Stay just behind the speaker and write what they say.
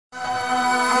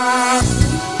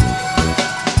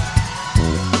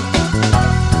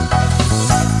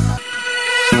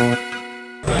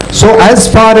So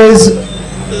as far as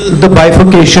the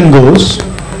bifurcation goes,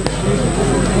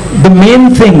 the main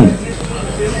thing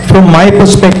from my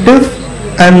perspective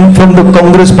and from the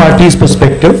Congress party's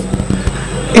perspective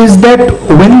is that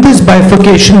when this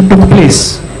bifurcation took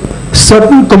place,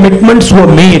 certain commitments were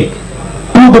made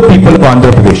to the people of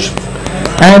Andhra Pradesh.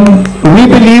 And we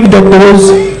believe that those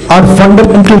are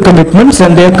fundamental commitments,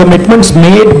 and they are commitments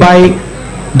made by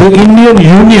the Indian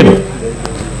Union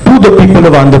to the people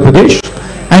of Andhra Pradesh,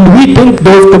 and we think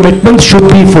those commitments should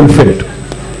be fulfilled.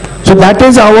 So that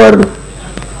is our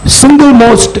single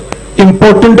most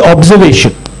important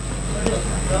observation,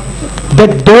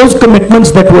 that those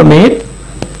commitments that were made,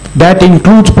 that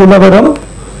includes Polavaram,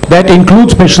 that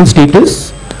includes special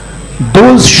status,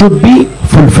 those should be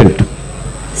fulfilled.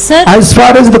 Sir, as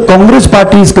far as the Congress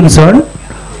party is concerned,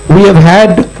 we have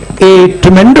had a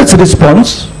tremendous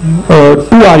response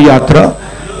to our yatra.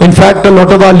 In fact, a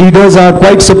lot of our leaders are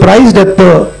quite surprised at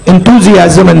the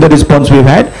enthusiasm and the response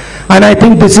we've had. And I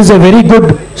think this is a very good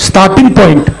starting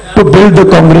point to build the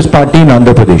Congress party in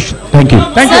Andhra Pradesh. Thank you.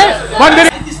 Thank you. One minute.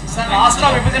 రాష్ట్ర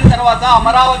విభజన తర్వాత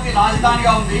అమరావతి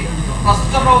రాజధానిగా ఉంది.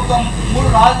 ప్రస్తుత ప్రభుత్వం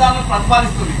 3 రాజధానులను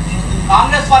ప్రతిపాదిస్తుంది.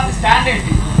 Congress party stand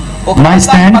ఏంటి?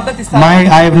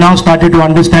 I have now started to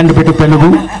understand a bit of Telugu.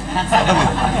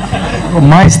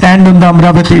 My stand on the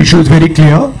Amravati issue is very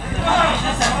clear.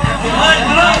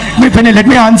 Let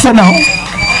me answer now.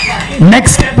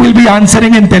 Next step will be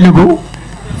answering in Telugu.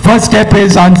 First step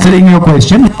is answering your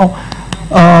question.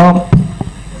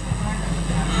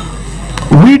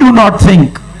 We do not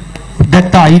think that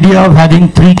the idea of having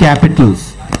 3 capitals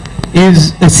is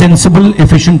a sensible,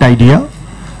 efficient idea.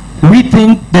 We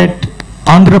think that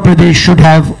Andhra Pradesh should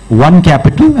have 1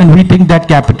 capital, and we think that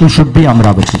capital should be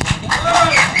Amravati.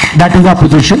 That is our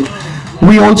position.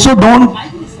 We also don't,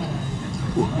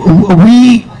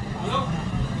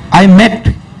 I met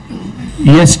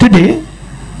yesterday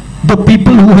the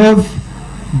people who have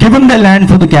given their land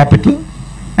for the capital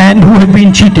and who have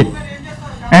been cheated.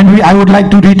 And I would like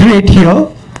to reiterate here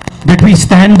that we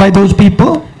stand by those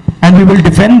people and we will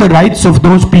defend the rights of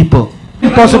those people.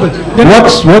 Possible.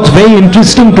 What's very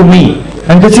interesting to me,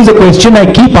 and this is a question I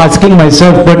keep asking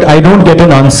myself but I don't get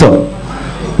an answer.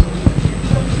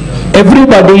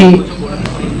 Everybody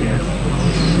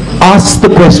asks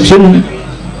the question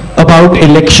about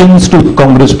elections to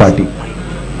Congress party,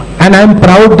 and I'm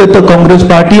proud that the Congress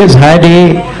party has had a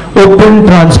open,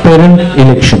 transparent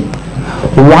election.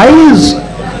 Why is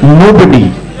nobody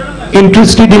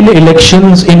interested in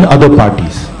elections in other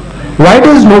parties? Why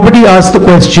does nobody ask the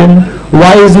question,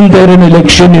 why isn't there an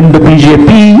election in the BJP?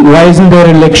 Why isn't there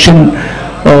an election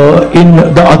in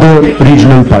the other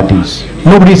regional parties?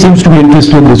 Nobody seems to be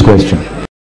interested in this question.